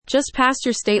Just passed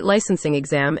your state licensing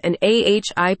exam and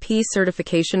AHIP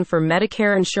certification for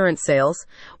Medicare insurance sales?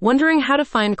 Wondering how to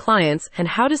find clients and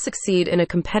how to succeed in a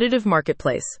competitive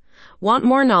marketplace? Want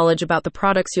more knowledge about the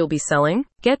products you'll be selling?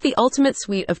 Get the ultimate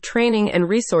suite of training and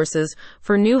resources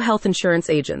for new health insurance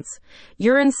agents.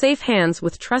 You're in safe hands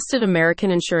with Trusted American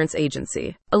Insurance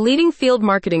Agency. A leading field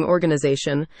marketing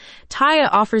organization, TAIA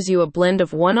offers you a blend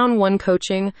of one-on-one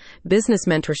coaching, business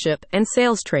mentorship, and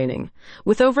sales training.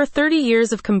 With over 30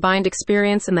 years of combined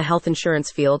experience in the health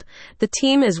insurance field, the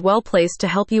team is well placed to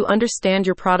help you understand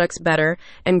your products better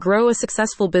and grow a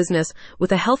successful business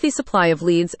with a healthy supply of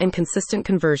leads and consistent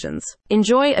conversions.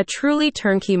 Enjoy a truly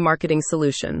turnkey marketing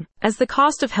solution. As the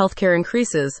cost of healthcare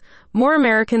increases, more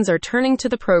Americans are turning to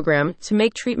the program to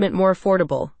make treatment more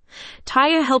affordable.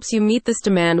 TAIA helps you meet this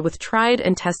demand with tried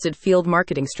and tested field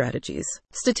marketing strategies.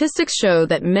 Statistics show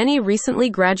that many recently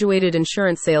graduated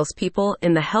insurance salespeople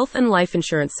in the health and life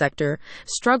insurance sector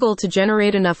struggle to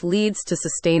generate enough leads to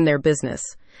sustain their business.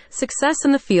 Success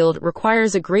in the field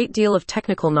requires a great deal of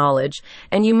technical knowledge,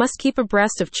 and you must keep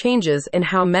abreast of changes in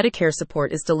how Medicare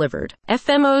support is delivered.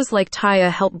 FMOs like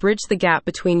TAIA help bridge the gap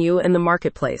between you and the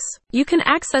marketplace. You can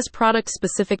access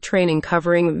product-specific training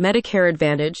covering Medicare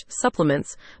Advantage,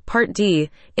 supplements, Part D,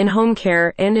 in-home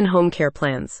care, and in-home care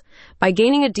plans. By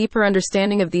gaining a deeper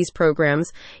understanding of these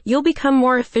programs, you'll become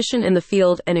more efficient in the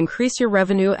field and increase your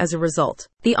revenue as a result.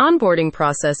 The onboarding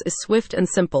process is swift and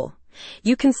simple.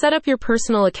 You can set up your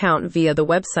personal account via the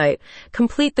website,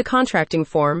 complete the contracting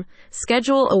form,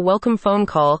 schedule a welcome phone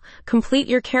call, complete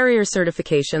your carrier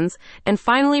certifications, and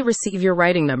finally receive your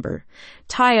writing number.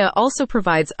 TAIA also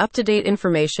provides up-to-date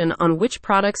information on which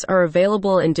products are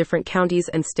available in different counties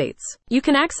and states. You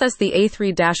can access the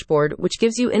A3 dashboard, which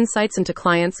gives you insights into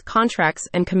clients, contracts,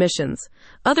 and commissions.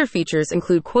 Other features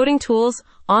include quoting tools,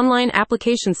 online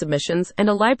application submissions, and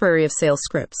a library of sales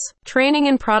scripts. Training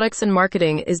in products and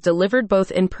marketing is delivered both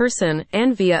in person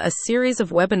and via a series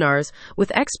of webinars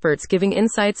with experts giving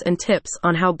insights and tips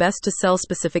on how best to sell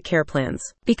specific care plans.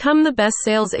 Become the best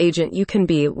sales agent you can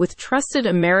be with Trusted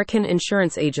American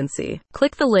Insurance Agency.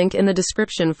 Click the link in the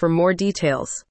description for more details.